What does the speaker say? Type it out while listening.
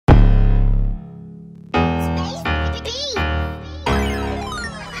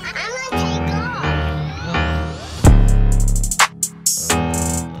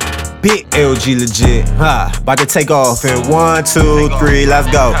big LG legit, about to take off in 1, 2, 3,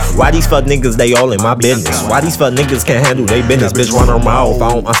 let's go. Why these fuck niggas, they all in my business? Why these fuck niggas can't handle they business? Bitch run on my mouth, I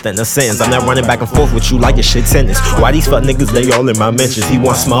don't understand the sentence. I'm not running back and forth with you like your shit tennis. Why these fuck niggas, they all in my mentions? He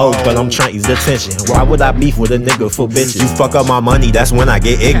want smoke, but I'm trying to ease the tension. Why would I beef with a nigga for bitches? You fuck up my money, that's when I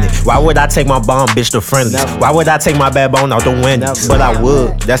get ignorant. Why would I take my bomb bitch to friendlies? Why would I take my bad bone out the window? But I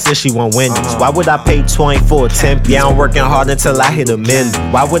would, that's if she want Wendy's. Why would I pay 20 for a 10? Yeah, I'm working hard until I hit a million.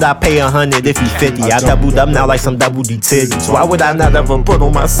 Why would I pay 100 if he 50? I doubled up now like some double D titties. Why would I not ever put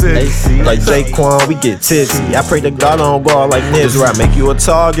on my city? Like Jaquan, we get tipsy. I pray to God I don't go out like Nipsey. I make you a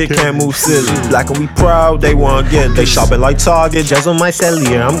target, can't move silly. Black and we proud, they want get. They shopping like Target, just on my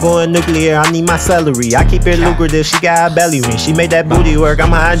cellular. I'm going nuclear, I need my celery. I keep it lucrative, she got a belly ring. She made that booty work, I'm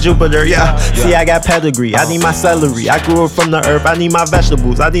high in Jupiter, yeah. See, I got pedigree, I need my celery. I grew up from the earth, I need my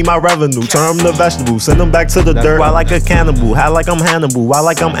vegetables. I need my revenue, turn them to vegetables. Send them back to the dirt. Why like a cannibal, how like I'm Hannibal, why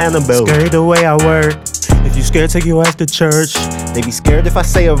like I'm Annabelle. Scared the way I work. If you scared, take your ass to church. They be scared if I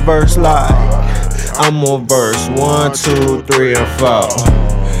say a verse like I'm on verse 1, 2, 3, and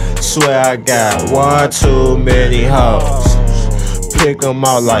 4. Swear I got one too many hoes. Pick them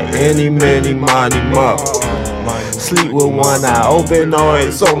out like any, many, money, mo. Sleep with one eye open,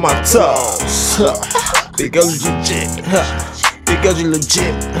 always on my toes. Because you legit, because you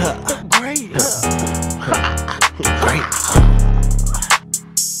legit.